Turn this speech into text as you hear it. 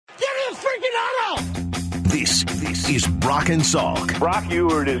the freaking huddle! This is Brock and Salk. Brock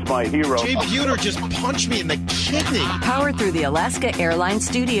Ewert is my hero. Jay Buhner just punched me in the kidney. Powered through the Alaska Airlines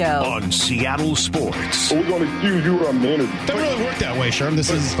studio. On Seattle Sports. We're going to accuse you of manager. Doesn't really work that way, Sherm. This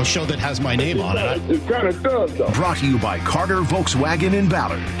is a show that has my name on it. It kind of does, though. Brought to you by Carter Volkswagen in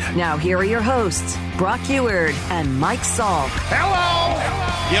Ballard. Now here are your hosts, Brock Ewert and Mike Salk.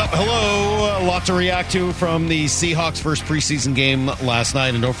 Yep, hello. A lot to react to from the Seahawks' first preseason game last night.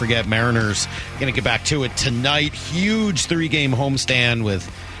 And don't forget, Mariners going to get back to it tonight. Huge 3-game homestand with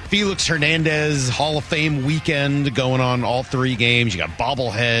Felix Hernandez Hall of Fame weekend going on all 3 games. You got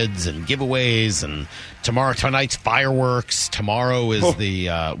bobbleheads and giveaways, and tonight's fireworks. Tomorrow is the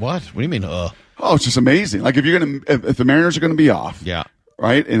what? What do you mean? Oh, it's just amazing. Like if the Mariners are going to be off, yeah,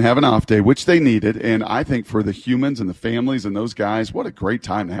 right, and have an off day, which they needed, and I think for the humans and the families and those guys, what a great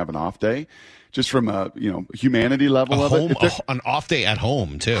time to have an off day. Just from a humanity level of it, an off day at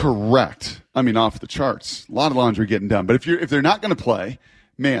home too. Correct. I mean, off the charts. A lot of laundry getting done. But if they're not going to play,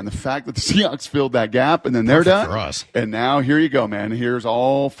 man, the fact that the Seahawks filled that gap and then they're done, for us. And now here you go, man. Here's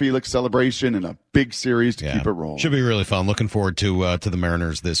all Felix celebration and a big series to keep it rolling. Should be really fun. Looking forward to the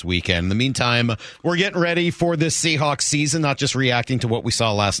Mariners this weekend. In the meantime, we're getting ready for this Seahawks season, not just reacting to what we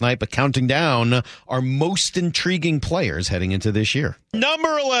saw last night, but counting down our most intriguing players heading into this year.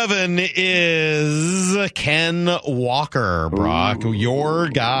 Number 11 is Ken Walker, Brock. Ooh. Your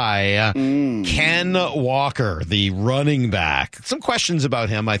guy, Ken Walker, the running back. Some questions about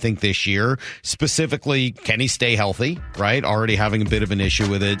him, I think, this year. Specifically, can he stay healthy, right? Already having a bit of an issue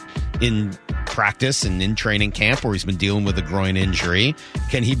with it in practice and in training camp where he's been dealing with a groin injury.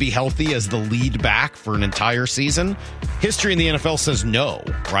 Can he be healthy as the lead back for an entire season? History in the NFL says no,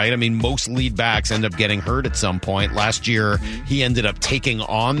 right? I mean, most lead backs end up getting hurt at some point. Last year, he ended up taking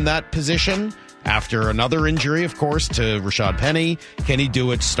on that position after another injury, of course, to Rashad Penny. Can he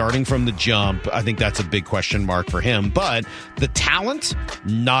do it starting from the jump? I think that's a big question mark for him. But the talent,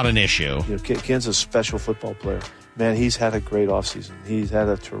 not an issue. Ken's a special football player. Man, he's had a great offseason. He's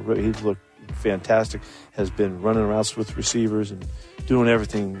looked fantastic, has been running routes with receivers and doing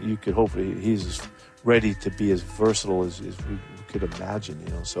everything you could hope. He's ready to be as versatile as we could imagine,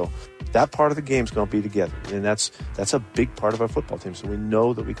 So that part of the game's going to be together, and that's a big part of our football team. So we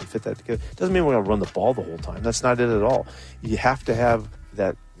know that we can fit that together. Doesn't mean we're going to run the ball the whole time. That's not it at all. You have to have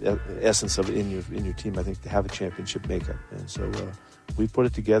that essence of it in your team, I think, to have a championship makeup. And so we put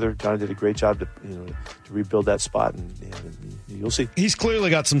it together. Johnny did a great job to rebuild that spot, and you'll see. He's clearly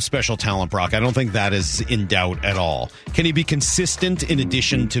got some special talent, Brock. I don't think that is in doubt at all. Can he be consistent in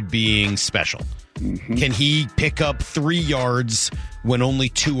addition to being special? Mm-hmm. Can he pick up 3 yards when only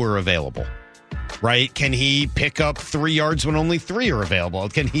 2 are available? Right? Can he pick up 3 yards when only 3 are available?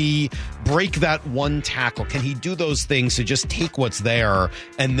 Can he break that one tackle? Can he do those things to just take what's there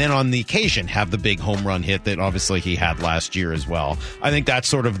and then on the occasion have the big home run hit that obviously he had last year as well? I think that's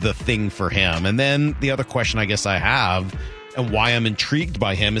sort of the thing for him. And then the other question I guess I have, and why I'm intrigued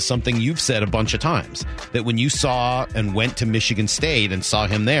by him, is something you've said a bunch of times, that when you saw and went to Michigan State and saw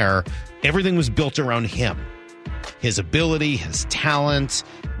him there, everything was built around him. His ability, his talent,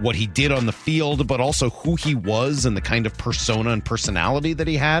 what he did on the field, but also who he was and the kind of persona and personality that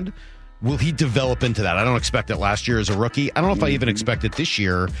he had. Will he develop into that? I don't expect it last year as a rookie. I don't know if I even expect it this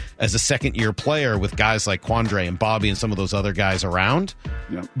year as a second-year player with guys like Quandre and Bobby and some of those other guys around.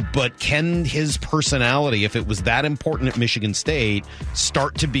 Yep. But can his personality, if it was that important at Michigan State,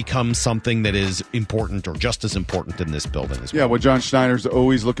 start to become something that is important or just as important in this building as well? Yeah, what John Schneider's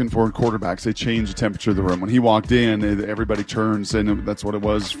always looking for in quarterbacks, they change the temperature of the room. When he walked in, everybody turns, and that's what it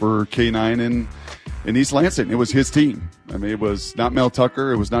was for K9 in East Lansing. It was his team. I mean, it was not Mel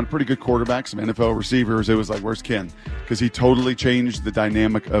Tucker. It was not a pretty good quarterback, some NFL receivers. It was like, where's Ken? Because he totally changed the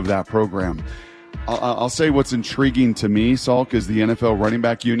dynamic of that program. I'll say what's intriguing to me, Salk, is the NFL running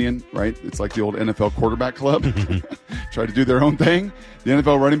back union, right? It's like the old NFL quarterback club. Try to do their own thing. The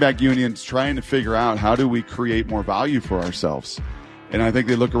NFL running back union is trying to figure out how do we create more value for ourselves. And I think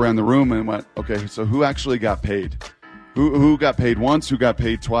they look around the room and went, okay, so who actually got paid? Who got paid once? Who got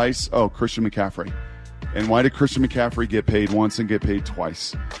paid twice? Oh, Christian McCaffrey. And why did Christian McCaffrey get paid once and get paid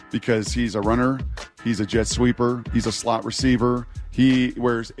twice? Because he's a runner, he's a jet sweeper, he's a slot receiver, he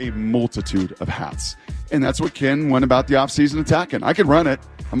wears a multitude of hats. And that's what Ken went about the offseason attacking. I can run it.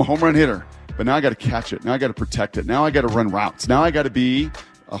 I'm a home run hitter. But now I got to catch it. Now I got to protect it. Now I got to run routes. Now I got to be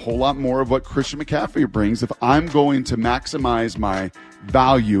a whole lot more of what Christian McCaffrey brings if I'm going to maximize my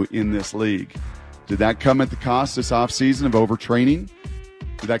value in this league. Did that come at the cost this offseason of overtraining?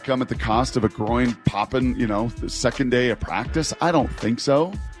 Did that come at the cost of a groin popping, the second day of practice? I don't think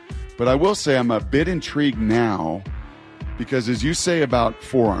so. But I will say I'm a bit intrigued now Because as you say about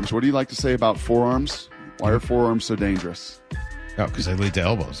forearms, what do you like to say about forearms? Why are forearms so dangerous? Oh, because they lead to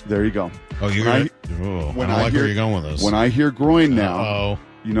elbows. There you go. Oh, I don't like where you're going with this. When I hear groin now, Uh-oh.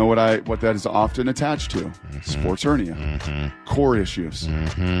 you know what that is often attached to? Sports hernia, core issues.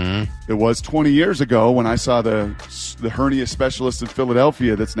 It was 20 years ago when I saw the hernia specialist in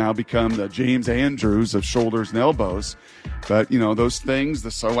Philadelphia that's now become the James Andrews of shoulders and elbows. But, those things, the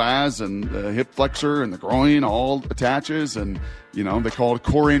psoas and the hip flexor and the groin all attaches. And, they call it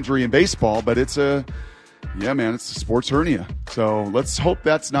a core injury in baseball, but it's a sports hernia. So let's hope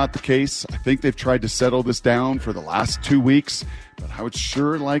that's not the case. I think they've tried to settle this down for the last 2 weeks, but I would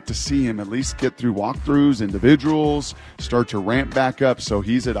sure like to see him at least get through walkthroughs, individuals, start to ramp back up so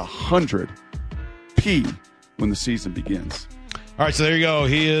he's at 100 P when the season begins. All right, so there you go.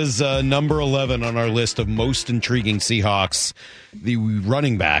 He is number 11 on our list of most intriguing Seahawks. The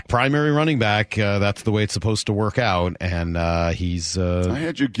running back, primary running back. That's the way it's supposed to work out, and he's I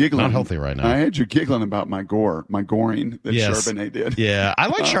had you giggling. Not healthy right now. I had you giggling about my goring that Yes. Charbonnet did. Yeah, I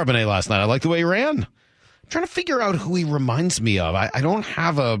liked Charbonnet last night. I liked the way he ran. I'm trying to figure out who he reminds me of. I don't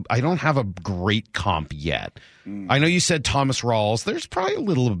have a great comp yet. I know you said Thomas Rawls. There's probably a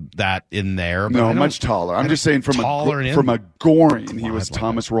little of that in there. But No, much taller. I'm just saying from a goring, he was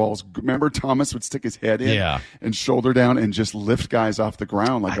Thomas Rawls. Remember Thomas would stick his head in and shoulder down and just lift guys off the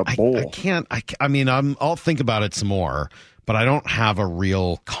ground like a bull. I'll think about it some more, but I don't have a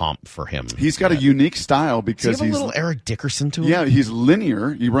real comp for him. He's got a unique style because he's a little Eric Dickerson to him. Yeah, he's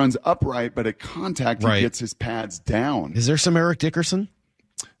linear. He runs upright, but at contact, he gets his pads down. Is there some Eric Dickerson?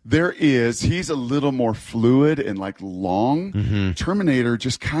 There is. He's a little more fluid and long. Terminator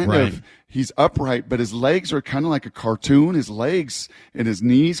just kind of, he's upright, but his legs are kind of like a cartoon. His legs and his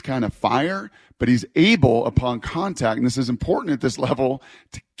knees kind of fire, but he's able upon contact, and this is important at this level,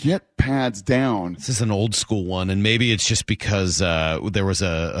 to get pads down. This is an old school one, and maybe it's just because there was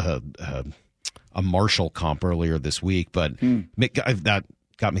a Marshall comp earlier this week, but that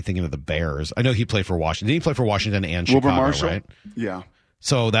got me thinking of the Bears. I know he played for Washington. Did he play for Washington and Chicago, Wilbur Marshall? Right? Yeah.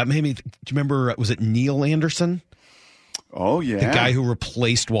 So that made me, do you remember, was it Neil Anderson? Oh, yeah. The guy who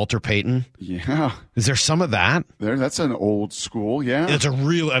replaced Walter Payton? Yeah. Is there some of that? That's an old school, yeah. It's a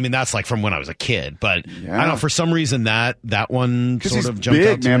real, that's like from when I was a kid, but I don't know, for some reason that one sort of jumped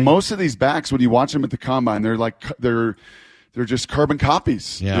out to me. Most of these backs, when you watch them at the combine, they're just carbon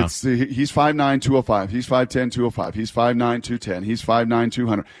copies. Yeah. He's 5'9", 205. He's 5'10", 205. He's 5'9", 210. He's 5'9",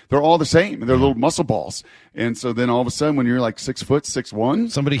 200. They're all the same. They're little muscle balls. And so then all of a sudden, when you're like 6 foot, 6'1".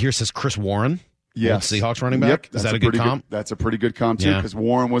 Somebody here says Chris Warren. Yes. Old Seahawks running back. Yep, Is that a good comp? That's a pretty good comp, too, because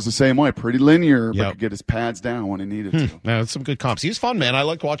Warren was the same way. Pretty linear, but could get his pads down when he needed to. Yeah, that's some good comps. He was fun, man. I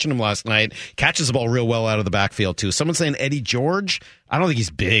liked watching him last night. Catches the ball real well out of the backfield, too. Someone saying Eddie George. I don't think he's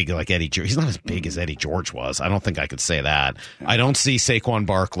big like Eddie George. He's not as big as Eddie George was. I don't think I could say that. I don't see Saquon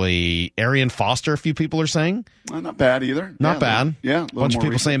Barkley. Arian Foster, a few people are saying. Not bad either. Not bad. Yeah. A bunch of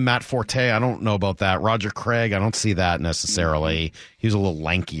people saying Matt Forte. I don't know about that. Roger Craig, I don't see that necessarily. He was a little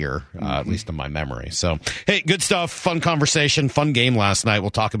lankier, at least in my memory. So, hey, good stuff. Fun conversation. Fun game last night. We'll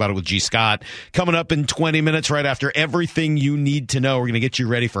talk about it with G. Scott. Coming up in 20 minutes right after everything you need to know. We're going to get you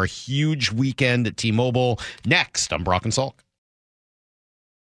ready for a huge weekend at T-Mobile. Next, I'm Brock and Salk.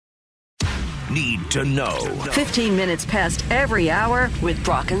 Need to know. 15 minutes past every hour with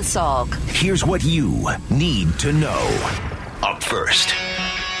Brock and Salk. Here's what you need to know. Up first.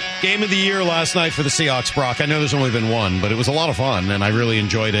 Game of the year last night for the Seahawks, Brock. I know there's only been one, but it was a lot of fun, and I really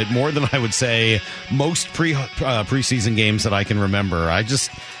enjoyed it. More than I would say most preseason games that I can remember. I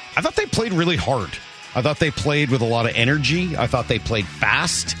thought they played really hard. I thought they played with a lot of energy. I thought they played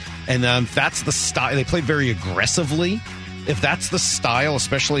fast, and that's the style. They played very aggressively. If that's the style,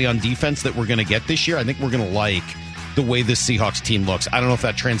 especially on defense, that we're going to get this year, I think we're going to like the way this Seahawks team looks. I don't know if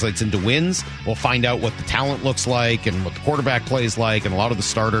that translates into wins. We'll find out what the talent looks like and what the quarterback plays like, and a lot of the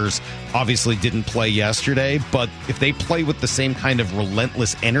starters obviously didn't play yesterday. But if they play with the same kind of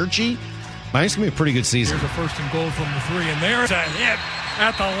relentless energy, I think it's going to be a pretty good season. Here's a 1st and goal from the 3, and there's a hit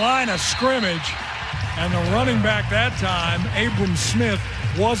at the line of scrimmage. And the running back that time, Abram Smith,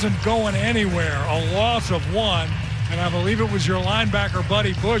 wasn't going anywhere. A loss of 1. And I believe it was your linebacker,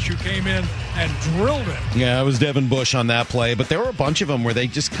 Buddy Bush, who came in and drilled it. Yeah, it was Devin Bush on that play. But there were a bunch of them where they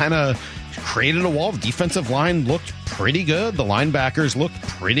just kind of created a wall. The defensive line looked pretty good. The linebackers looked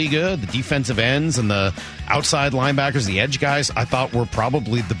pretty good. The defensive ends and the outside linebackers, the edge guys, I thought were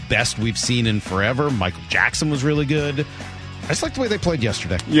probably the best we've seen in forever. Michael Jackson was really good. I just liked the way they played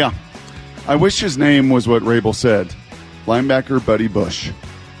yesterday. Yeah. I wish his name was what Rabel said. Linebacker Buddy Bush.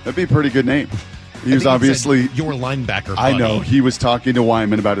 That'd be a pretty good name. He was obviously your linebacker buddy. I know. He was talking to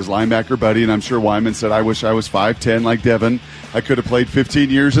Wyman about his linebacker buddy, and I'm sure Wyman said, I wish I was 5'10 like Devin. I could have played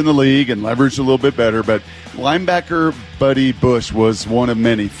 15 years in the league and leveraged a little bit better. But linebacker buddy Bush was one of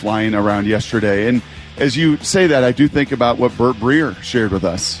many flying around yesterday. And as you say that, I do think about what Burt Breer shared with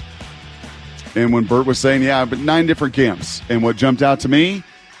us. And when Burt was saying, but 9 different camps. And what jumped out to me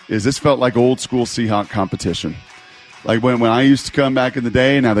is this felt like old school Seahawk competition. Like when I used to come back in the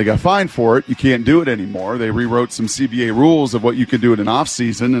day, now they got fined for it. You can't do it anymore. They rewrote some CBA rules of what you could do in an off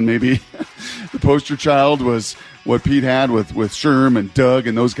season, and maybe the poster child was what Pete had with Sherm and Doug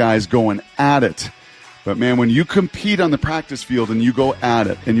and those guys going at it. But, man, when you compete on the practice field and you go at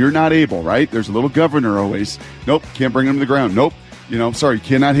it, and you're not able, right? There's a little governor always. Nope, can't bring them to the ground. Nope, sorry, you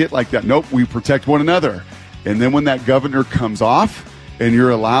cannot hit like that. Nope, we protect one another. And then when that governor comes off, and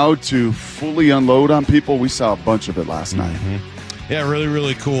you're allowed to fully unload on people. We saw a bunch of it last night. Yeah, really,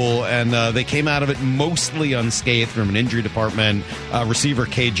 really cool. And they came out of it mostly unscathed from an injury department. Receiver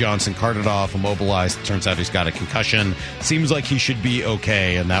Cade Johnson carted off, immobilized. Turns out he's got a concussion. Seems like he should be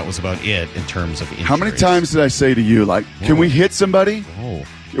okay, and that was about it in terms of injuries. How many times did I say to you, can we hit somebody? Oh.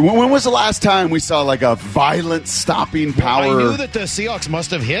 When was the last time we saw like a violent stopping power? Well, I knew that the Seahawks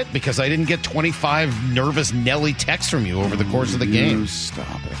must have hit because I didn't get 25 nervous Nelly texts from you over the course of the game.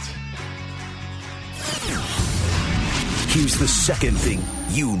 Stop it. Here's the second thing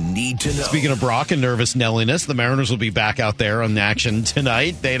you need to know. Speaking of Brock and nervous Nelliness, the Mariners will be back out there on action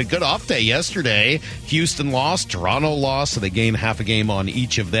tonight. They had a good off day yesterday. Houston lost, Toronto lost, so they gained half a game on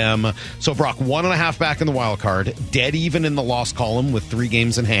each of them. So Brock, 1.5 back in the wild card, dead even in the loss column with 3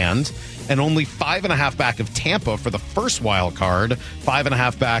 games in hand, and only 5.5 back of Tampa for the first wild card,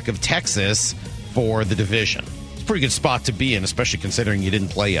 5.5 back of Texas for the division. Pretty good spot to be in, especially considering you didn't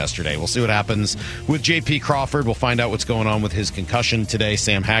play yesterday. We'll see what happens with J.P. Crawford. We'll find out what's going on with his concussion today.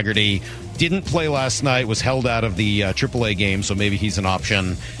 Sam Haggerty didn't play last night, was held out of the AAA game, so maybe he's an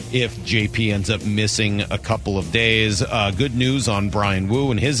option if J.P. ends up missing a couple of days. Good news on Brian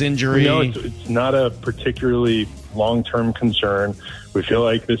Wu and his injury. It's not a particularly long-term concern. We feel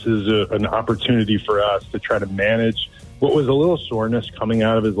like this is an opportunity for us to try to manage what was a little soreness coming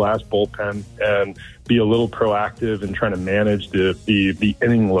out of his last bullpen and be a little proactive in trying to manage the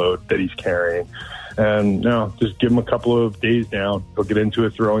inning load that he's carrying. And just give him a couple of days down. He'll get into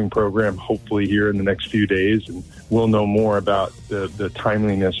a throwing program hopefully here in the next few days, and we'll know more about the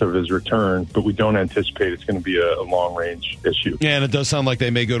timeliness of his return, but we don't anticipate it's going to be a long-range issue. Yeah, and it does sound like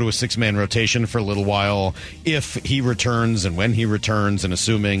they may go to a 6-man rotation for a little while if he returns and when he returns, and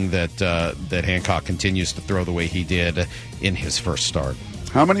assuming that Hancock continues to throw the way he did in his first start.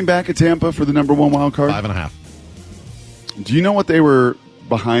 How many back at Tampa for the number 1 wild card? 5.5. Do you know what they were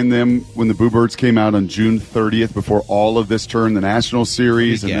behind them when the Boo Birds came out on June 30th before all of this turned, the National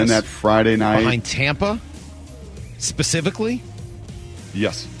Series, and then that Friday night? Behind Tampa? Specifically?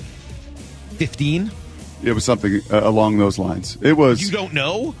 Yes. 15? It was something along those lines. It was. You don't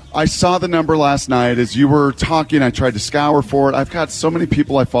know? I saw the number last night. As you were talking, I tried to scour for it. I've got so many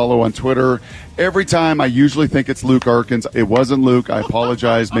people I follow on Twitter. Every time I usually think it's Luke Arkins. It wasn't Luke. I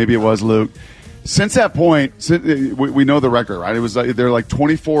apologize. Maybe it was Luke. Since that point, we know the record, right? It was they're like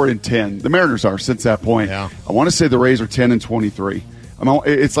 24-10. The Mariners are since that point. Yeah. I want to say the Rays are 10-23.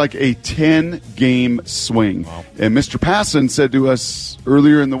 It's like a 10-game swing. Wow. And Mr. Passon said to us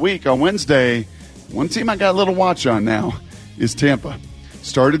earlier in the week on Wednesday, one team I got a little watch on now is Tampa.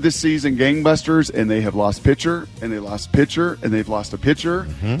 Started this season gangbusters, and they have lost pitcher, and they lost pitcher, and they've lost a pitcher,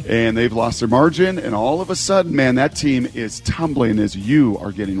 and they've lost their margin, and all of a sudden, man, that team is tumbling as you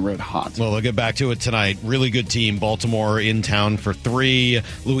are getting red hot. Well, they'll get back to it tonight. Really good team. Baltimore in town for 3.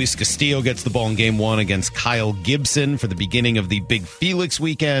 Luis Castillo gets the ball in Game 1 against Kyle Gibson for the beginning of the Big Felix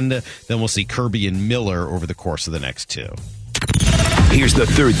weekend. Then we'll see Kirby and Miller over the course of the next 2. Here's the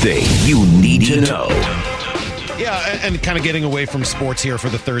third thing you need to know. Yeah, and kind of getting away from sports here for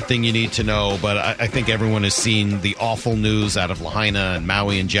the third thing you need to know, but I think everyone has seen the awful news out of Lahaina and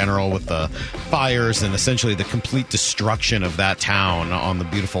Maui in general with the fires and essentially the complete destruction of that town on the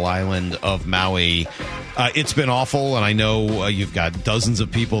beautiful island of Maui. It's been awful, and I know you've got dozens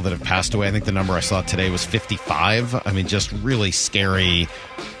of people that have passed away. I think the number I saw today was 55. I mean, just really scary,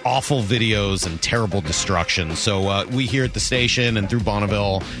 awful videos and terrible destruction. So we here at the station and through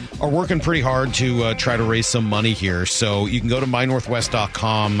Bonneville are working pretty hard to try to raise some money here. So you can go to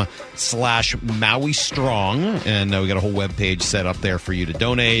mynorthwest.com/Maui Strong, and we got a whole webpage set up there for you to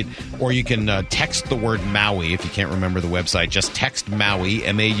donate. Or you can text the word Maui if you can't remember the website. Just text Maui,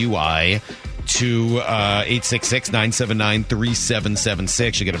 M-A-U-I, to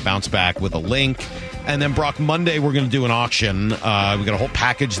 866-979-3776. You get a bounce back with a link. And then, Brock, Monday we're going to do an auction. We got a whole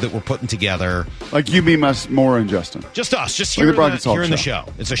package that we're putting together. Like you, me, Maura, and Justin. Just us. Just here, like in the show.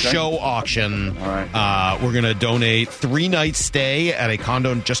 It's a show auction. All right. We're going to donate 3-night stay at a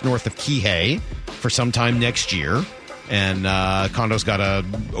condo just north of Kihei for sometime next year. And condo's got a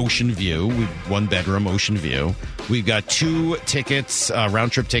ocean view. One bedroom, ocean view. We've got 2 tickets,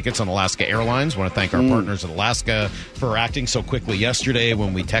 round-trip tickets on Alaska Airlines. Want to thank our partners at Alaska for acting so quickly yesterday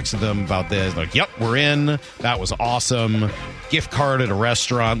when we texted them about this. Like, yep, we're in. That was awesome. Gift card at a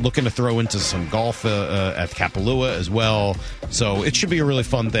restaurant. Looking to throw into some golf at Kapalua as well. So it should be a really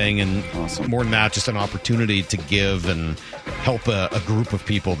fun thing. And more than that, just an opportunity to give and help a group of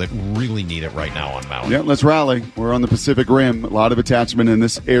people that really need it right now on Maui. Yeah, let's rally. We're on the Pacific Rim. A lot of attachment in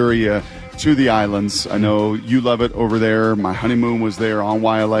this area to the islands. I know you love it over there. My honeymoon was there on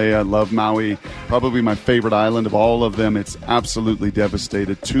Wailea. I love Maui. Probably my favorite island of all of them. It's absolutely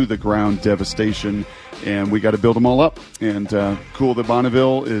devastated, to the ground devastation. And we got to build them all up. And cool that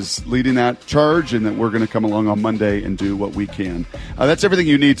Bonneville is leading that charge and that we're going to come along on Monday and do what we can. That's everything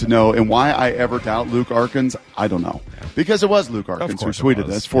you need to know. And why I ever doubt Luke Arkins, I don't know. Because it was Luke Arkins who tweeted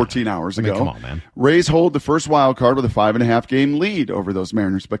this 14 hours ago. Come on, man. Rays hold the first wild card with a 5.5-game lead over those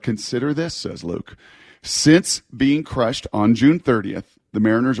Mariners. But consider this, says Luke. Since being crushed on June 30th, the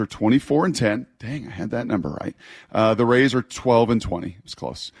Mariners are 24-10. Dang, I had that number right. The Rays are 12-20. It was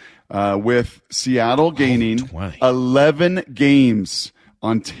close. With Seattle gaining 11 games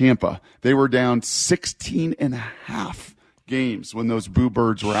on Tampa. They were down 16.5 games when those Boo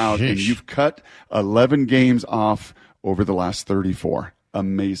Birds were out. And you've cut 11 games off over the last 34.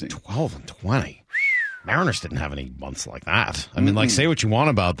 Amazing. 12-20. Mariners didn't have any months like that. I mean, like, say what you want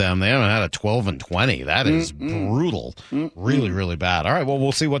about them. They haven't had a 12-20. That is brutal. Really, really bad. All right, well,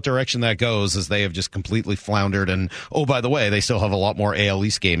 we'll see what direction that goes as they have just completely floundered. And, oh, by the way, they still have a lot more AL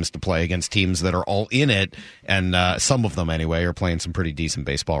East games to play against teams that are all in it. And some of them, anyway, are playing some pretty decent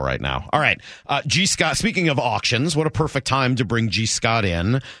baseball right now. All right, G. Scott, speaking of auctions, what a perfect time to bring G. Scott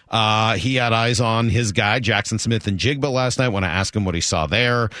in. He had eyes on his guy, Jackson Smith and Jigba last night when I asked him what he saw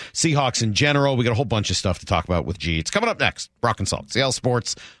there. Seahawks in general. We got a whole bunch of stuff to talk about with G. It's coming up next. Brock and Salk, Seattle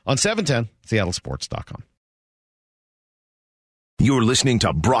Sports on 710, seattlesports.com. You're listening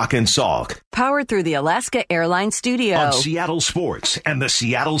to Brock and Salk. Powered through the Alaska Airlines Studio. On Seattle Sports and the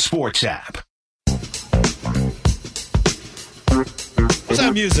Seattle Sports app. What's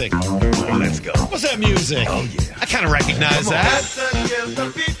that music? Oh, let's go. What's that music? Oh, yeah. I kind of recognize that.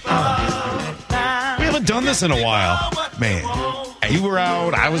 We haven't done this in a while. Man. You were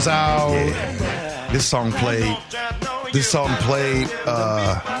out. I was out. Yeah. This song played at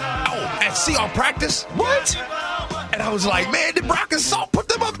Seahawk practice. What? And I was like, man, did Brock and Salk put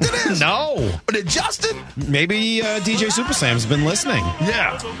them up to this? No. Or did Justin? Maybe DJ Super Sam's been listening.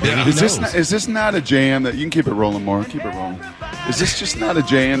 Yeah. Is this not a jam that you can keep it rolling more? Keep it rolling. Is this just not a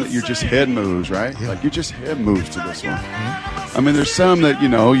jam that you're just head moves, right? Yeah. Like you just head moves to this one. I mean, there's some that, you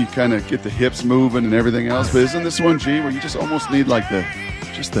kind of get the hips moving and everything else, but isn't this one, G, where you just almost need like the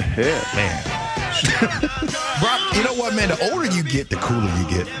head? Man. Brock, you know what, man? The older you get, the cooler you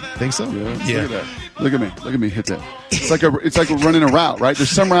get. Think so? Yeah. Look at that. Look at me. Hit that. It's like running a route, right? There's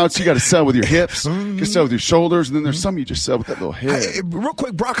some routes you got to sell with your hips, you can sell with your shoulders, and then there's some you just sell with that little head. Hey, real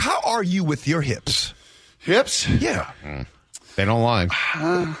quick, Brock, how are you with your hips? Hips? Yeah. They don't lie.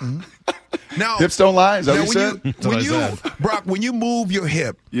 Now, hips don't lie. Is that what you said? Brock, when you move your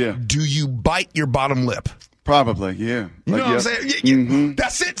hip, do you bite your bottom lip? Probably, yeah. You know what I'm saying?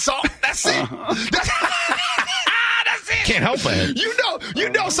 That's it, Salk. That's it. That's it. Can't help it. You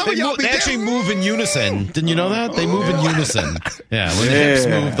know some of y'all they actually move in unison. Didn't you know that? They move in unison. Yeah, when the hips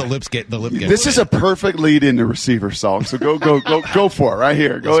move, the lip gets. This is a perfect lead into receiver, Salk. So go for it right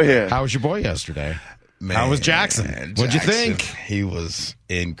here. Go ahead. How was your boy yesterday? Man, how was Jackson? What'd you think? He was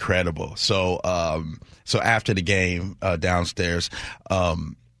incredible. So after the game downstairs,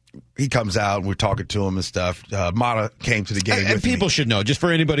 he comes out and we're talking to him and stuff. Mata came to the game and people should know, just for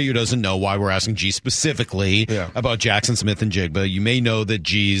anybody who doesn't know why we're asking G specifically about Jackson Smith and Jigba. You may know that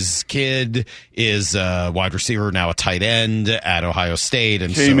G's kid is a wide receiver, now a tight end at Ohio State,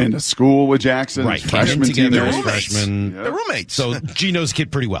 and came into school with Jackson, right? Freshman together as freshman. They're roommates. So G knows the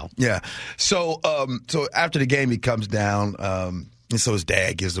kid pretty well. Yeah. So after the game, he comes down, and so his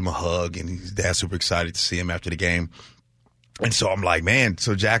dad gives him a hug, and his dad's super excited to see him after the game. And so I'm like, man,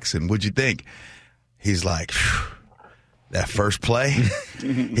 so Jackson, what'd you think? He's like, that first play,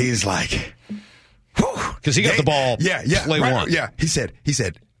 he's like, because he got the ball. Yeah. Play right, one. Yeah. He said,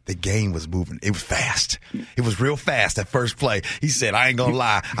 the game was moving. It was fast. It was real fast that first play. He said, I ain't going to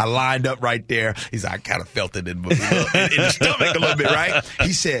lie. I lined up right there. He's like, I kind of felt it in the stomach a little bit, right?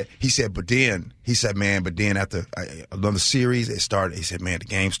 He said, but then after another series, it started. He said, man, the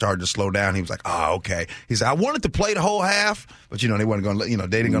game started to slow down. He was like, okay. He said, I wanted to play the whole half, but, they weren't going to they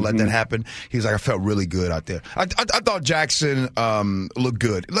didn't going to let that happen. He was like, I felt really good out there. I thought Jackson looked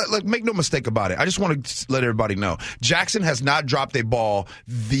good. Make no mistake about it. I just want to let everybody know. Jackson has not dropped a ball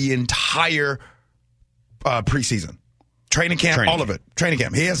the entire preseason. Training camp, all of it. Training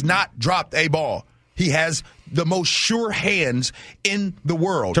camp. He has not dropped a ball. He has the most sure hands in the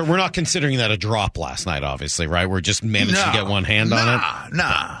world. So we're not considering that a drop last night, obviously, right? We're just managed to get one hand on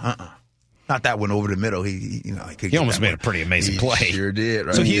it? Not that one over the middle. He almost made a pretty amazing play. Sure did.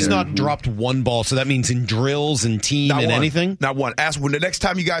 Right? So he's not dropped one ball. So that means in drills and team not and one. anything? Not one. Ask when the next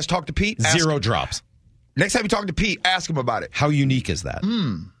time you guys talk to Pete. Zero drops. Next time you talk to Pete, ask him about it. How unique is that?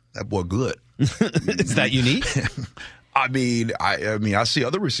 That boy good. Is that unique? I mean, I see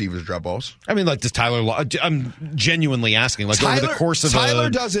other receivers drop balls. I mean, like, does Tyler? I'm genuinely asking. Like, over the course of Tyler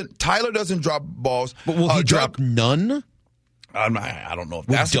doesn't drop balls. But will he drop none? I don't know if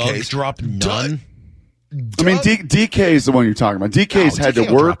that's the case. Drop none. I mean, DK is the one you're talking about. DK's had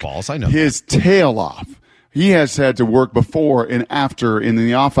to work his tail off. He has had to work before and after in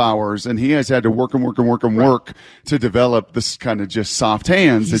the off hours, and he has had to work to develop this kind of just soft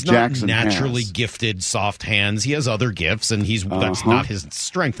hands that Jackson has. He's not naturally gifted soft hands. He has other gifts, and that's not his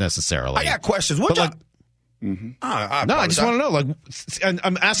strength necessarily. I got questions. I just want to know. Like,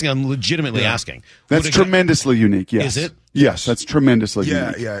 I'm asking. I'm legitimately asking. That's tremendously unique. Yes, is it? Yes, that's tremendously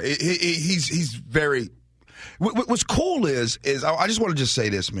unique. Yeah. He's very. What's cool is I just want to just say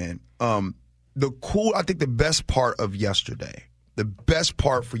this, man. I think the best part of yesterday, the best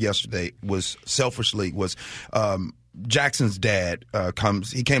part for yesterday was Jackson's dad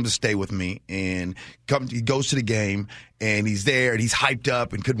he came to stay with me, and he goes to the game, and he's there, and he's hyped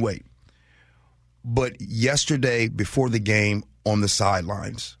up and couldn't wait. But yesterday, before the game, on the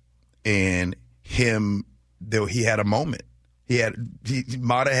sidelines, and he had a moment.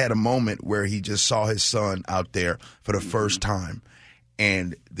 Mata had a moment where he just saw his son out there for the first time,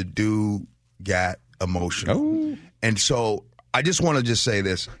 and the dude got emotional. Oh. And so I just want to just say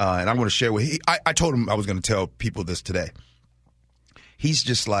this, and I'm going to share with I told him I was going to tell people this today. He's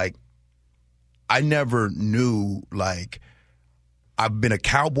just like, I never knew, like, I've been a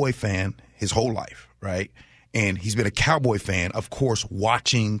Cowboy fan his whole life, right? And he's been a Cowboy fan, of course,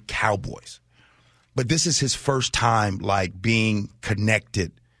 watching Cowboys. But this is his first time, like, being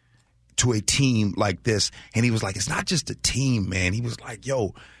connected to a team like this. And he was like, it's not just a team, man. He was like,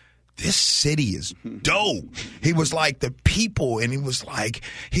 yo, this city is dope. He was like, the people, and he's like,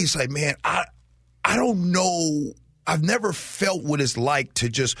 man, I don't know. I've never felt what it's like to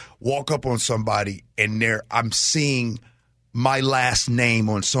just walk up on somebody and I'm seeing my last name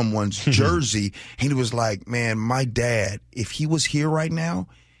on someone's jersey. And he was like, man, my dad, if he was here right now,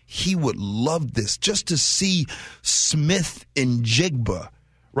 he would love this, just to see Smith and Jigba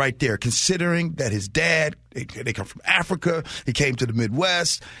right there, considering that his dad, they come from Africa, he came to the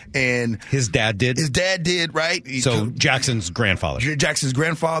Midwest, and his dad did, right? So Jackson's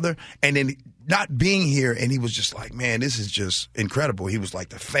grandfather, and then not being here, and he was just like, man, this is just incredible. He was like,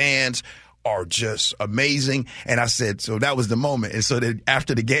 the fans are just amazing. And I said, so that was the moment. And so then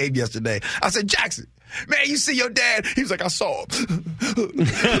after the game yesterday, I said, Jackson, man, you see your dad? He was like, I saw him.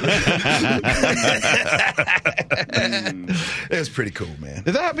 It was pretty cool, man.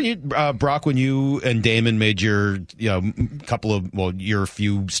 Did that happen to you, Brock, when you and Damon made your your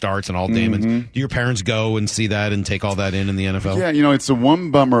few starts and all Damon's? Do your parents go and see that and take all that in the NFL? Yeah, it's the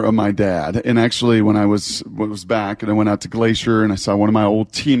one bummer of my dad. And actually, when I was back and I went out to Glacier and I saw one of my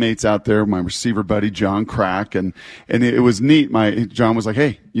old teammates out there, my receiver buddy, John Crack, and it was neat. John was like,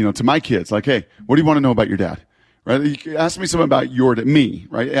 hey, to my kids, like, hey, what do you want to know about your dad? Right? He asked me something about me,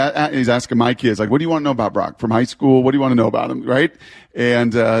 right? He's asking my kids, like, what do you want to know about Brock from high school? What do you want to know about him? Right?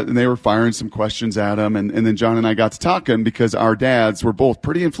 And they were firing some questions at him. And then John and I got to talking because our dads were both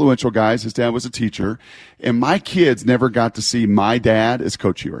pretty influential guys. His dad was a teacher, and my kids never got to see my dad as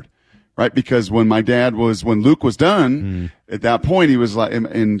Coach Ewert. Right? Because when Luke was done, at that point he was like,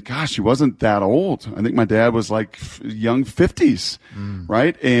 and gosh, he wasn't that old. I think my dad was like young 50s.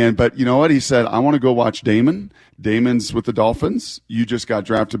 Right? But you know what? He said, I want to go watch Damon. Damon's with the Dolphins. You just got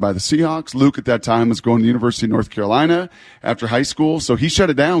drafted by the Seahawks. Luke at that time was going to the University of North Carolina after high school. So he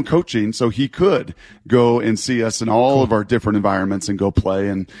shut it down coaching so he could go and see us in all of our different environments and go play.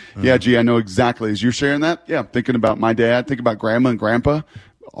 And yeah, gee, I know exactly as you're sharing that. Yeah. Thinking about my dad, thinking about grandma and grandpa.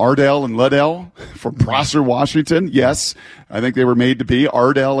 Ardell and Luddell from Prosser, Washington. Yes, I think they were made to be.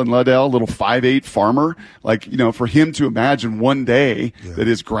 Ardell and Luddell, little 5'8" farmer. Like, for him to imagine one day that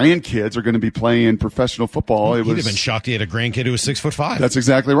his grandkids are going to be playing professional football. He'd have been shocked he had a grandkid who was 6'5". That's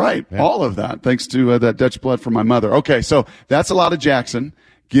exactly right. Yeah. All of that, thanks to that Dutch blood from my mother. Okay, so that's a lot of Jackson.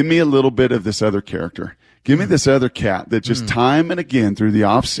 Give me a little bit of this other character. Give me this other cat that just time and again through the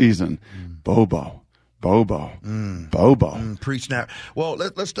off season, Bobo. Pre-snap. Well,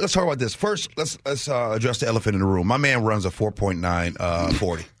 let's talk about this. First, let's address the elephant in the room. My man runs a 4.9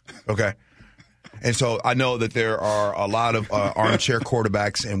 40. Okay. And so I know that there are a lot of armchair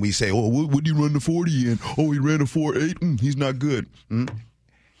quarterbacks, and we say, "Oh, what do you run the 40 in? Oh, he ran a 4.8. He's not good."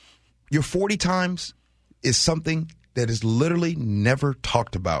 Your 40 times is something that is literally never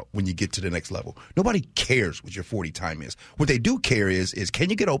talked about when you get to the next level. Nobody cares what your 40 time is. What they do care is can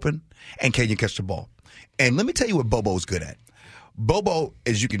you get open and can you catch the ball? And let me tell you what Bobo's good at. Bobo,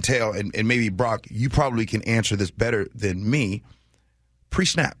 as you can tell, and maybe Brock, you probably can answer this better than me,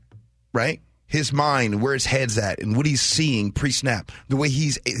 pre-snap, right? His mind, where his head's at, and what he's seeing pre-snap, the way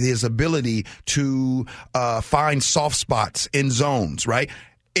his ability to find soft spots in zones, right?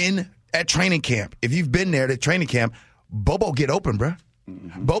 At training camp, if you've been there at training camp, Bobo get open, bro.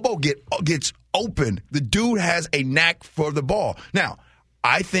 Bobo gets open. The dude has a knack for the ball. Now,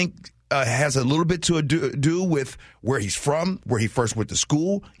 I think has a little bit to do with where he's from, where he first went to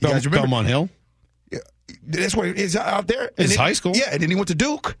school. You guys remember Belmont Hill? That's where he's out there. It's high school. Yeah, and then he went to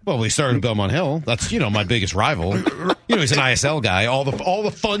Duke. Well, we started at Belmont Hill. That's, my biggest rival. He's an ISL guy. All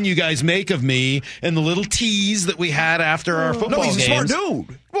the fun you guys make of me and the little tease that we had after our football games. No, he's a smart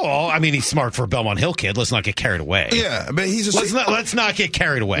dude. Well, I mean, he's smart for a Belmont Hill kid. Let's not get carried away. Yeah, but let's not get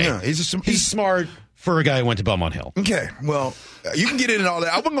carried away. Yeah, he's smart for a guy who went to Belmont Hill. Okay, well, you can get into all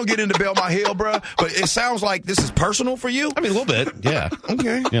that. I wasn't going to get into Belmont Hill, bro, but it sounds like this is personal for you. I mean, a little bit, yeah.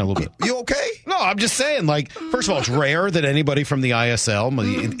 Okay. Yeah, a little bit. You okay? No, I'm just saying, first of all, it's rare that anybody from the ISL,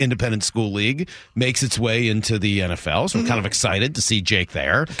 the Independent School League, makes its way into the NFL, so I'm kind of excited to see Jake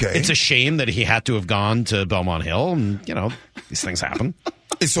there. Okay. It's a shame that he had to have gone to Belmont Hill, and, these things happen.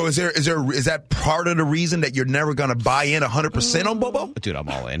 So is that part of the reason that you're never going to buy in 100% on Bobo? Dude, I'm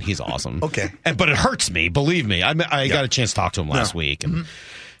all in. He's awesome. Okay. But it hurts me, believe me. I got a chance to talk to him last week, and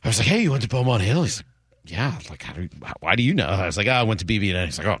I was like, "Hey, you went to Belmont Hill?" He's like, "Yeah." Like, why do you know? I was like, I went to BB&N.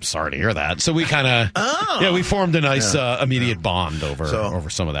 He's like, "Oh, I'm sorry to hear that." So we kind of, we formed a nice immediate bond over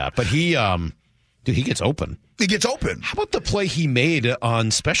some of that. But he gets open. He gets open. How about the play he made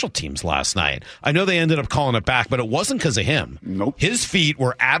on special teams last night? I know they ended up calling it back, but it wasn't because of him. Nope. His feet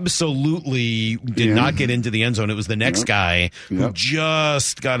were absolutely did not get into the end zone. It was the next guy who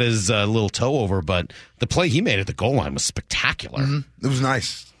just got his little toe over, but the play he made at the goal line was spectacular. It was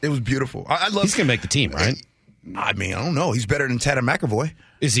nice. It was beautiful. I love. He's going to make the team, right? I mean, I don't know. He's better than Tanner McAvoy.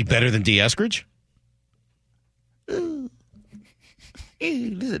 Is he better than D. Eskridge? That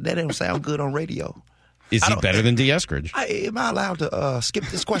don't sound good on radio. Is he better than D. Eskridge? Am I allowed to skip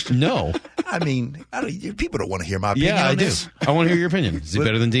this question? No. I mean, people don't want to hear my opinion on this. Yeah, I do. I want to hear your opinion. Is he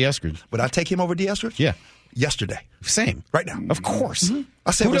better than D. Eskridge? Would I take him over D. Eskridge? Yeah. Yesterday. Same. Right now. Of course.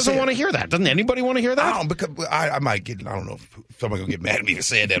 I said, who doesn't want to hear that? Doesn't anybody want to hear that? Because I might get, I don't know if somebody's going to get mad at me for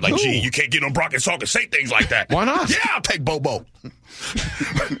saying that. Like, gee, you can't get on Brock and Salk and say things like that. Why not? Yeah, I'll take Bobo.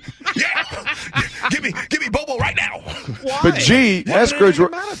 Yeah. Give me Bobo right now. Why? But Eskridge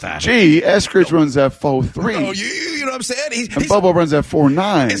runs that 4.3. No, you know what I'm saying? And Bobo runs that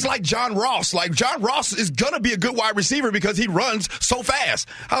 4.9. It's like John Ross. Like, John Ross is going to be a good wide receiver because he runs so fast.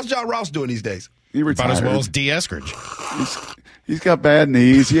 How's John Ross doing these days? He retired. About as well as D. Eskridge. He's got bad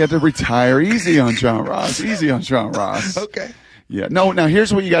knees. He had to retire. Easy on John Ross. Okay. Yeah. No, now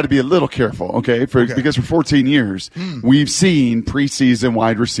here's what you got to be a little careful, okay? Because for 14 years, we've seen preseason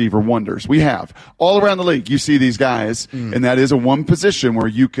wide receiver wonders. We have. All around the league, you see these guys, and that is a one position where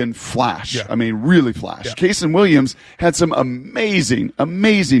you can flash. Yeah. I mean, really flash. Yeah. Kason Williams had some amazing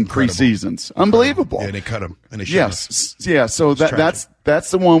preseasons. Unbelievable. Yeah, they cut him. And they yes. Yeah, so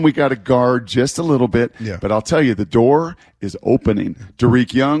that's the one we got to guard just a little bit. Yeah. But I'll tell you, the door is opening.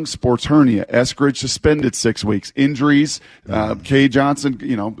 Derek Young, sports hernia. Eskridge suspended 6 weeks. Injuries. Kay Johnson,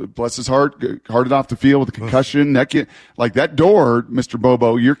 bless his heart, hearted off the field with a concussion. Like that door, Mr.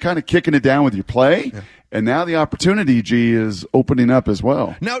 Bobo, you're kind of kicking it down with your play. Yeah. And now the opportunity, is opening up as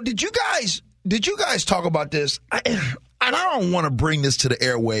well. Now, did you guys talk about this? And I don't want to bring this to the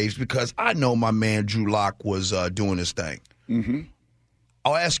airwaves because I know my man Drew Lock was doing his thing. Mm-hmm.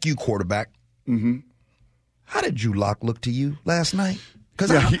 I'll ask you, quarterback. Mm-hmm. How did Drew Lock look to you last night?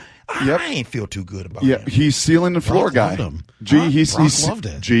 Because I I ain't feel too good about Yeah, him. he's ceiling and floor Brock guy. loved him. He's loved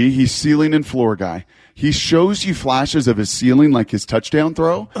it. He's ceiling and floor guy. He shows you flashes of his ceiling, like his touchdown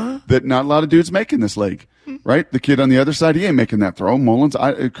throw, that not a lot of dudes make in this league. Right? The kid on the other side, he ain't making that throw. Mullins,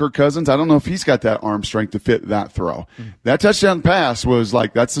 Kirk Cousins, I don't know if he's got that arm strength to fit that throw. That touchdown pass was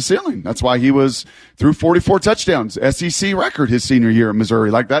like, that's the ceiling. That's why he was through 44 touchdowns, SEC record his senior year in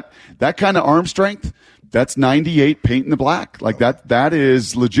Missouri. Like that kind of arm strength, that's 98 paint in the black. Like that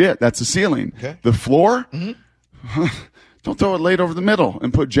is legit. That's the ceiling. Okay. The floor, don't throw it late over the middle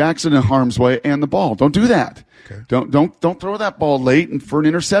and put Jackson in harm's way and the ball. Don't do that. Okay. Don't throw that ball late and for an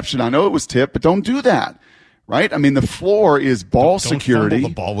interception. I know it was tipped, but don't do that. Right? I mean, the floor is ball security. Don't fumble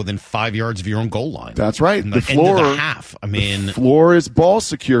the ball within 5 yards of your own goal line. That's right. The floor, end of the half. I mean, the floor is ball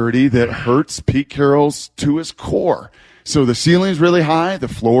security that hurts Pete Carroll's to his core. So the ceiling is really high. The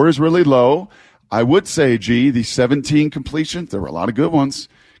floor is really low. I would say, the 17 completions, there were a lot of good ones.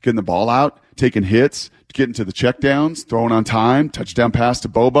 Getting the ball out, taking hits, getting to the checkdowns, throwing on time, touchdown pass to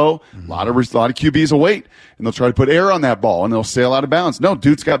Bobo. A lot of QBs will wait, and they'll try to put air on that ball, and they'll sail out of bounds. No,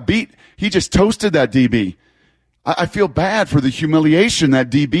 dude's got beat. He just toasted that DB. I feel bad for the humiliation that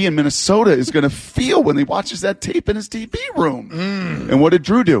DB in Minnesota is going to feel when he watches that tape in his DB room. And what did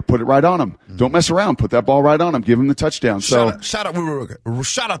Drew do? Put it right on him. Don't mess around. Put that ball right on him. Give him the touchdown. Shout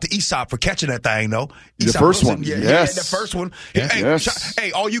out to Aesop for catching that thing, though. The first one. Yes. The first one. Yes.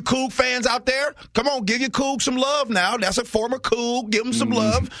 Hey, all you Coug fans out there, come on, give your Coug some love now. That's a former Coug. Give him some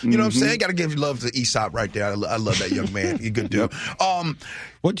love. You know what I'm saying? Got to give love to Aesop right there. I love that young man. He's a good dude. Hold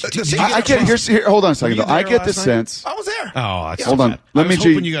on a second. I get the sense. I was there. Oh, hold on. I was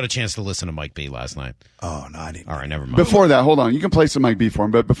hoping you got a chance to listen to Mike B last night. Oh, no, I didn't. All right, never mind. Before that, hold on. You can play some Mike B for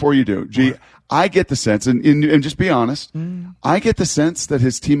him, but before you do, I get the sense, and just be honest, I get the sense that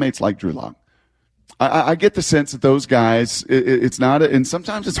his teammates like Drew Lock. I get the sense that those guys, it's not, and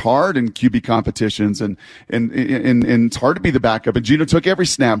sometimes it's hard in QB competitions, and it's hard to be the backup. And Gino took every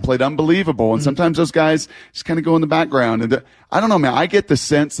snap, played unbelievable, and sometimes those guys just kind of go in the background. And I don't know, man. I get the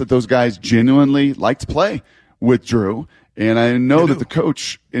sense that those guys genuinely like to play with Drew, and I know that the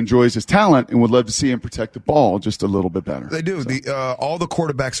coach enjoys his talent and would love to see him protect the ball just a little bit better. They do. So. All the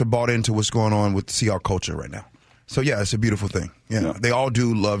quarterbacks are bought into what's going on with the Seahawk culture right now. So, yeah, it's a beautiful thing. Yeah. They all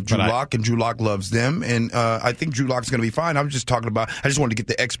do love Drew Lock, and Drew Lock loves them. And I think Drew Lock's going to be fine. I was just talking about – I just wanted to get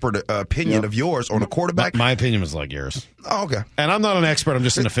the expert opinion of yours on a quarterback. My opinion was like yours. Oh, okay. And I'm not an expert. I'm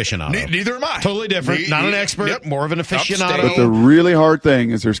just an aficionado. Neither am I. Totally different. Not an expert. More of an aficionado. But the really hard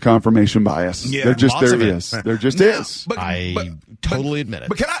thing is there's confirmation bias. Yeah, there is. There just is. I totally admit it.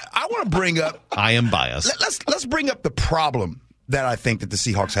 But I want to bring up – I am biased. Let's bring up the problem that I think that the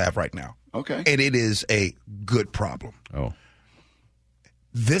Seahawks have right now. Okay. And it is a good problem. Oh.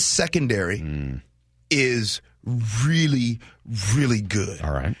 This secondary is really, really good.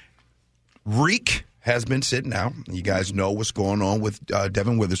 All right. Reek has been sitting out. You guys know what's going on with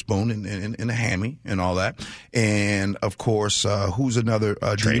Devin Witherspoon and the hammy and all that. And, of course, who's another?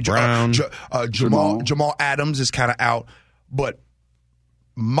 Trey Brown. Jamal Adams is kind of out. But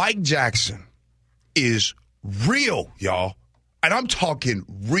Mike Jackson is real, y'all. And I'm talking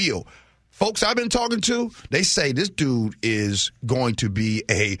real. Folks I've been talking to, they say this dude is going to be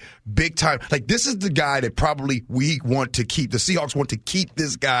a big time. Like, this is the guy that probably we want to keep. The Seahawks want to keep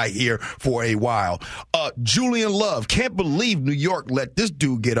this guy here for a while. Julian Love, can't believe New York let this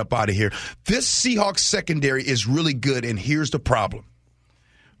dude get up out of here. This Seahawks secondary is really good, and here's the problem.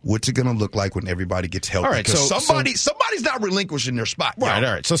 What's it going to look like when everybody gets healthy? All right, because somebody's not relinquishing their spot. Right,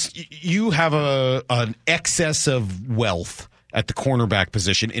 all right. So you have an excess of wealth at the cornerback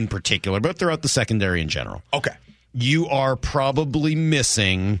position in particular, but throughout the secondary in general. Okay. You are probably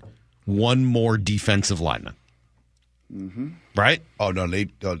missing one more defensive lineman. Mm-hmm. Right? Oh, no, the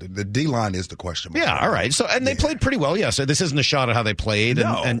D-line is the question mark. Yeah, all right. So, and they played pretty well, So this isn't a shot at how they played.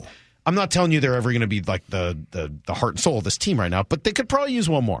 And I'm not telling you they're ever going to be like the heart and soul of this team right now, but they could probably use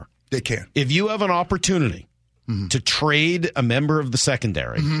one more. They can. If you have an opportunity to trade a member of the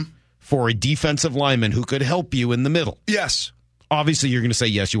secondary for a defensive lineman who could help you in the middle. Yes. Obviously, you're going to say,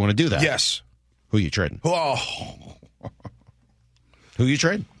 yes, you want to do that. Yes. Who are you trading? Oh. Who are you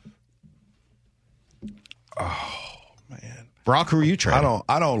trading? Oh, man. Brock, who are you trading?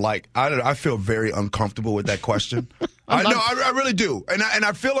 I feel very uncomfortable with that question. I really do. And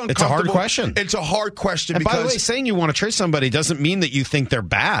I feel uncomfortable. It's a hard question. It's a hard question. And by the way, saying you want to trade somebody doesn't mean that you think they're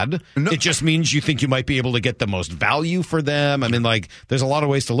bad. No. It just means you think you might be able to get the most value for them. I mean, there's a lot of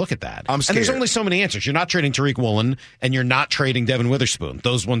ways to look at that. I'm scared. And there's only so many answers. You're not trading Tariq Woolen, and you're not trading Devin Witherspoon.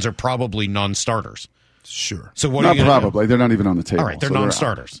 Those ones are probably non-starters. Sure. So what Not are you gonna probably. They're not even on the table. All right, they're so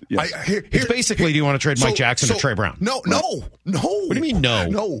non-starters. Yes. It's basically, do you want to trade Mike Jackson or Trey Brown? No. What do you mean, no?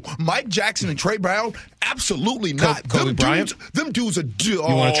 No. Mike Jackson and Trey Brown, absolutely not. Kobe Bryant? Them dudes are dogs. You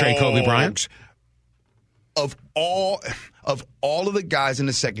want to trade Kobe Bryant? Of all of the guys in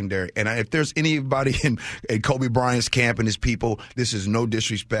the secondary, and if there's anybody in Kobe Bryant's camp and his people, this is no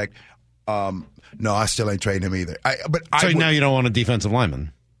disrespect. No, I still ain't trading him either. Now you don't want a defensive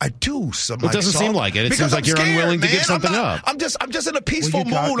lineman. I do. It doesn't seem like it. It seems like you're unwilling to give something up. I'm just in a peaceful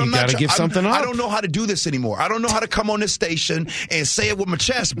mood. You got to give something up. I don't know how to do this anymore. I don't know how to come on this station and say it with my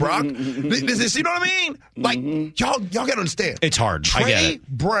chest, Brock. You know what I mean? Like y'all got to understand. It's hard. Trey I get it.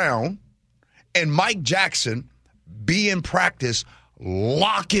 Brown and Mike Jackson be in practice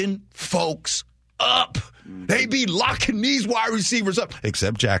locking folks up. They be locking these wide receivers up,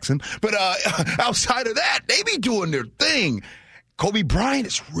 except Jackson. But outside of that, they be doing their thing. Kobe Bryant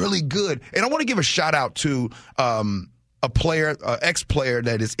is really good. And I want to give a shout out to a player, ex-player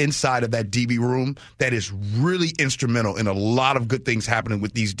that is inside of that DB room that is really instrumental in a lot of good things happening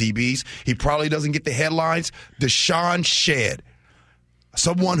with these DBs. He probably doesn't get the headlines. Deshaun Shedd.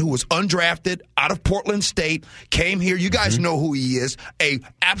 Someone who was undrafted out of Portland State, came here. You guys know who he is. A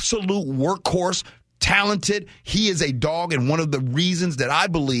absolute workhorse, talented. He is a dog, and one of the reasons that I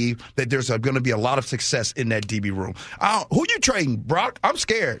believe that there's going to be a lot of success in that DB room. Who you trading, Brock? I'm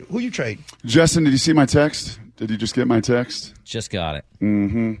scared. Who you trading? Justin, did you see my text? Did you just get my text? Just got it.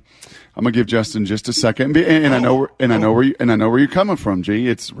 Mm-hmm. I'm gonna give Justin just a second, and I know where you're coming from, G.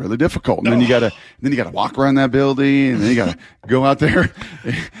 It's really difficult, and then you gotta walk around that building, and then you gotta go out there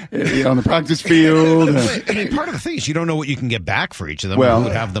on the practice field. I mean, part of the thing is you don't know what you can get back for each of them. Well, who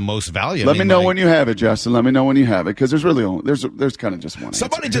would have the most value. Let me know when you have it, Justin. Let me know when you have it, because there's really only there's kind of just one.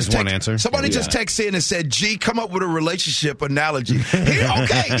 Somebody answer. just one answer. Somebody just texted in and said, "G, come up with a relationship analogy."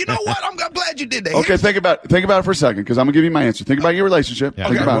 Okay, you know what? I'm glad you did that. Okay, think about it for a second, because I'm gonna give you my answer. Think about your relationship. Yeah,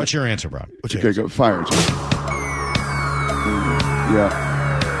 think about what's your answer, Brock? Okay, go fire. Yeah.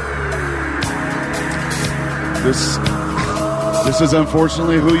 This is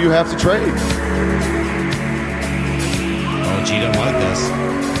unfortunately who you have to trade. Oh, G doesn't like this.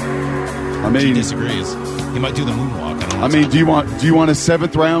 I mean, G disagrees. He might do the moonwalk. I mean, do you want a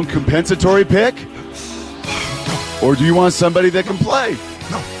 7th round compensatory pick, or do you want somebody that can play?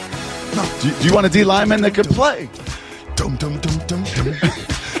 No. Do you want a D lineman that can play? Dum dum dum dum dum.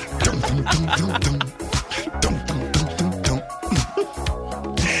 Dum dum dum dum dum. Dum dum dum dum dum.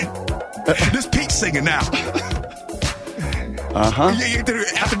 This Pete singing now.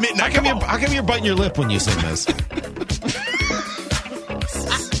 After midnight. How come you're biting your lip when you sing this?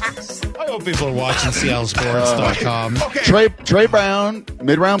 I hope people are watching SeattleSports.com. Okay. Trey Brown,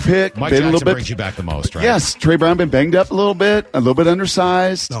 mid-round pick. Mike been Jackson a little bit, brings you back the most, right? Yes, Trey Brown been banged up a little bit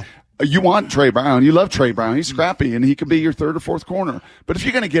undersized. No. You want Trey Brown. You love Trey Brown. He's scrappy, and he could be your 3rd or 4th corner. But if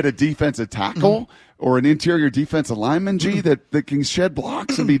you're going to get a defensive tackle or an interior defensive lineman, G, that can shed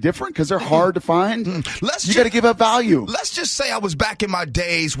blocks and be different because they're hard to find, you got to give up value. Let's just say I was back in my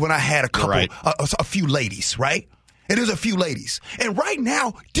days when I had a couple, right. a few ladies, right? And there's a few ladies. And right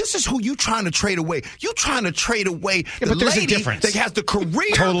now, this is who you trying to trade away. You trying to trade away the lady that has the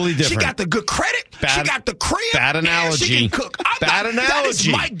career. Totally different. She got the good credit. She got the crib. Bad analogy. She can cook. Analogy. That is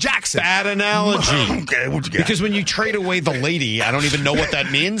Mike Jackson. Bad analogy. Okay, what you got? Because when you trade away the lady, I don't even know what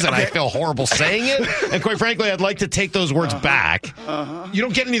that means, and I feel horrible saying it. And quite frankly, I'd like to take those words back. You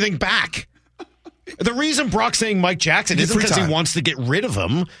don't get anything back. The reason Brock's saying Mike Jackson isn't because he wants to get rid of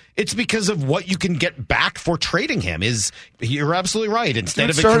him. It's because of what you can get back for trading him. You're absolutely right. Instead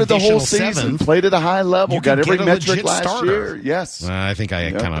of a started the whole season, season, played at a high level, got every metric last starter. year. Yes, I think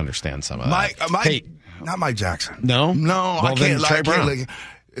I kind of understand some of that. Not Mike Jackson. No, well, I can't. Trey Brown.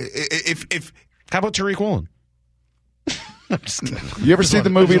 If how about Tariq Woolen? I'm just kidding. You ever see the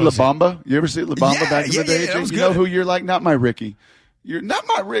movie La Bamba? You ever see La Bamba back in the day? Yeah, that was you good. know who you're like? Not my Ricky. You're not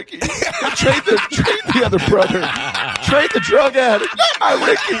my Ricky. Trade the other brother. Trade the drug addict. Not my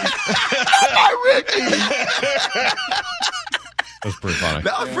Ricky. Not my Ricky. That was pretty funny.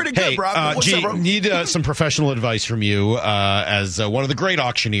 That was pretty good, bro. G, need some professional advice from you as one of the great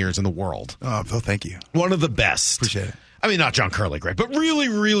auctioneers in the world. Oh, thank you. One of the best. Appreciate it. I mean, not John Curley great, but really,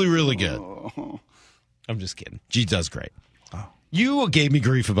 really, really good. I'm just kidding. G does great. You gave me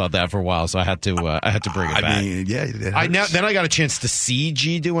grief about that for a while, so I had to bring it back. I mean, yeah. Then I got a chance to see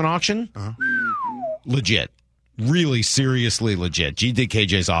G do an auction. Legit. Really seriously legit. G did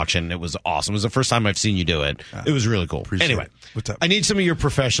KJ's auction. It was awesome. It was the first time I've seen you do it. It was really cool. Anyway, what's up? I need some of your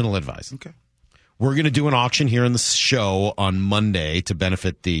professional advice. Okay. We're going to do an auction here in the show on Monday to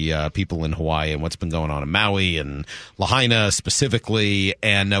benefit the people in Hawaii and what's been going on in Maui and Lahaina specifically.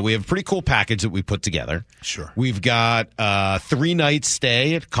 And we have a pretty cool package that we put together. Sure. We've got 3-night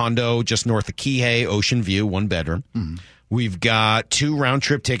stay at a condo just north of Kihei, Ocean View, 1 bedroom. Mm-hmm. We've got 2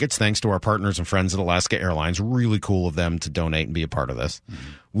 round-trip tickets thanks to our partners and friends at Alaska Airlines. Really cool of them to donate and be a part of this. Mm-hmm.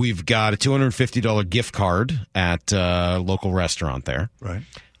 We've got a $250 gift card at a local restaurant there. Right.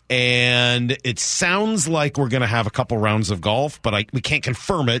 And it sounds like we're going to have a couple rounds of golf, but we can't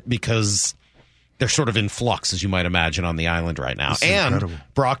confirm it because they're sort of in flux, as you might imagine, on the island right now. And, incredible.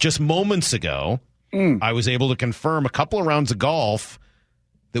 Brock, just moments ago, I was able to confirm a couple of rounds of golf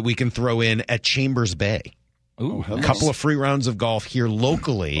that we can throw in at Chambers Bay. Ooh, a couple of free rounds of golf here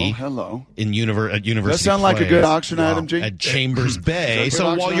locally. Oh, hello. At University That sound like a good auction item, G? At Chambers Bay.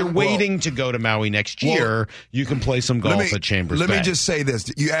 So while you're waiting to go to Maui next year, you can play some golf at Chambers Bay. Let me just say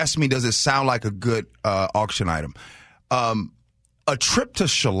this. You asked me, does it sound like a good auction item? A trip to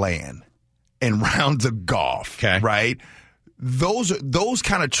Chelan and rounds of golf, right? Those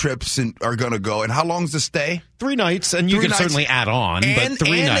kind of trips are going to go. And how long's the stay? 3 nights, and you can certainly add on, but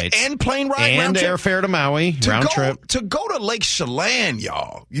 3 nights. And plane ride, and airfare to Maui, round trip. To go to Lake Chelan,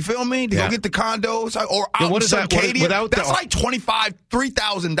 y'all. You feel me? To go get the condos or out what in is that? Arcadia. That's like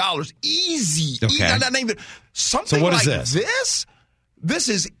 $3,000 easy. Okay. Not even something so what like is this? This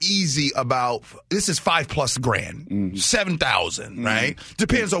is easy this is $5+ grand, 7,000, right?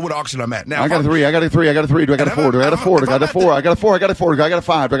 Depends on what auction I'm at. Now I got a 3. Do I got a 4? Do I got a 4? Do I got a 4? Do I got a 4? I got a 4. I got a 4. Do I got a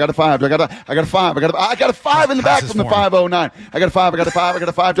 5? Do I got a 5? Do I got a 5? I got a 5 in the back from the 509. I got a 5. I got a 5. I got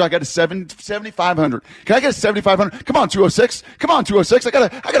a 5. Do I got a 7,500? Can I get a 7,500? Come on, 206. Come on, 206. I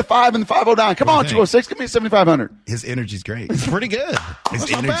got a 5 in the 509. Come on, 206. Give me a 7,500. His energy's great. It's pretty good.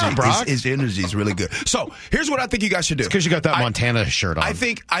 His energy's really good. So here's what I think you guys should do. It's because you got that Montana shirt on. I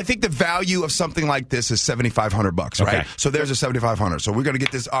think the value of something like this is $7,500, right? Okay. So there's a $7,500. So we're going to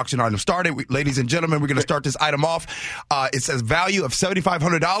get this auction item started. Ladies and gentlemen, we're going to start this item off. It says value of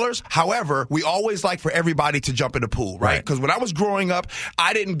 $7,500. However, we always like for everybody to jump in the pool, right? Because when I was growing up,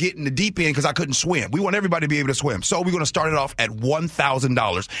 I didn't get in the deep end because I couldn't swim. We want everybody to be able to swim. So we're going to start it off at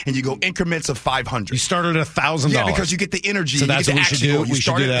 $1,000, and you go increments of $500. You started at $1,000. Yeah, because you get the energy. So that's you get what we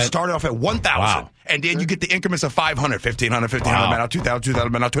should do. You start it off at $1,000. Wow. And then you get the increments of $500, $1,500, $1,500, now $2,000,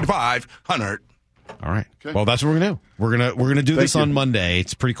 $2,000, now $2,500. All right. Okay. Well, that's what we're gonna do. We're gonna do this on Monday.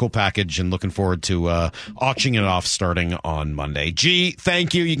 It's a pretty cool package, and looking forward to auctioning it off starting on Monday. G,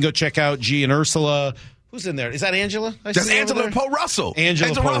 thank you. You can go check out G and Ursula. Who's in there? Is that Angela? That's Angela Poe Russell.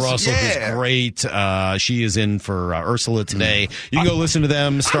 Angela Poe Russell is great. She is in for Ursula today. You can go listen to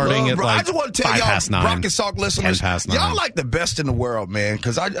them starting at I just want to tell 9:05. y'all, Rock and Salk listeners, y'all like the best in the world, man,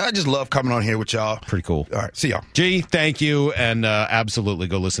 because I just love coming on here with y'all. Pretty cool. All right, see y'all. G, thank you, and absolutely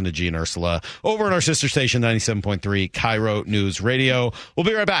go listen to G and Ursula over at our sister station, 97.3 KIRO News Radio. We'll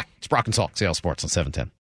be right back. It's Brock and Salk, Seattle Sports on 710.